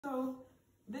So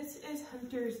this is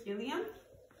Hunter's ilium,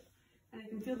 and I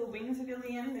can feel the wings of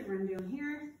ilium that run down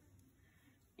here,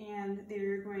 and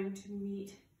they're going to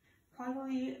meet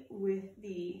caudally with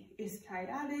the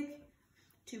ischiatic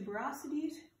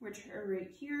tuberosities, which are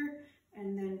right here,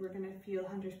 and then we're going to feel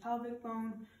Hunter's pelvic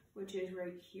bone, which is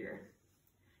right here.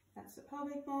 That's the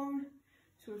pelvic bone.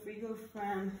 So if we go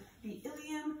from the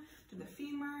ilium to the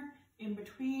femur, in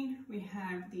between we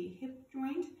have the hip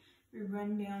joint. We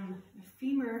run down the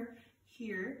femur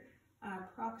here,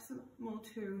 proximal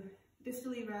to,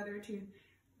 distally rather, to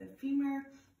the femur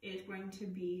is going to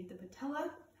be the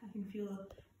patella. I can feel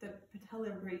the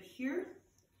patella right here.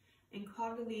 And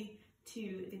caudally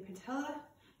to the patella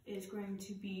is going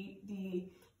to be the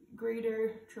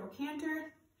greater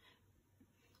trochanter,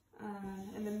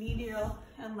 and the medial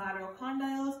and lateral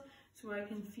condyles. So I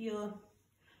can feel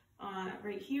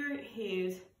right here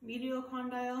his medial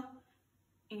condyle,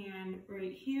 and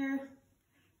right here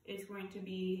is going to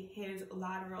be his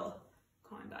lateral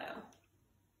condyle.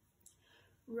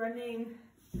 Running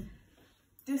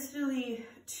distally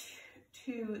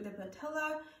to the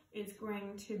patella is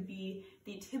going to be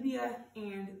the tibia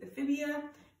and the fibia.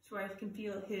 So I can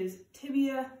feel his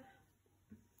tibia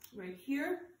right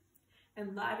here,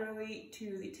 and laterally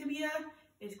to the tibia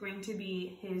is going to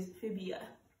be his fibia.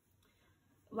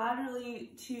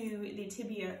 Laterally to the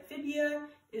tibia fibia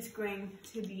is going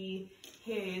to be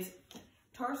his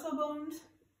tarsal bones.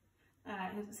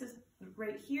 This is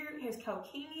right here, his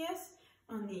calcaneus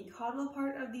on the caudal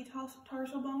part of the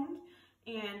tarsal bones,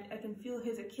 and I can feel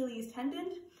his Achilles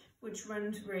tendon, which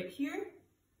runs right here.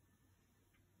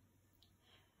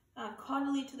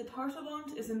 Caudally to the tarsal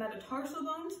bones is the metatarsal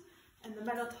bones, and the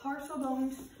metatarsal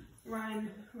bones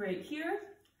run right here.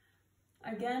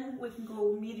 Again, we can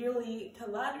go medially to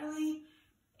laterally,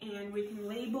 and we can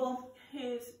label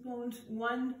his bones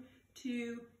 1,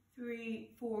 2, 3,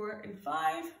 4, and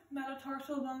 5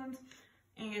 metatarsal bones,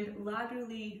 and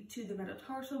laterally to the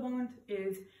metatarsal bones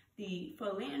is the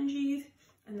phalanges,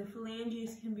 and the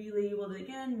phalanges can be labeled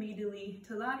again medially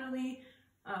to laterally.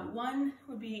 1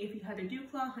 would be if you had a dew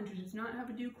claw. Hunter does not have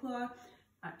a dew claw.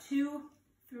 2,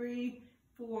 3,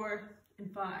 4,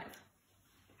 and 5.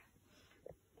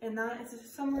 And that is a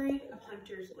summary of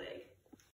Hunter's leg.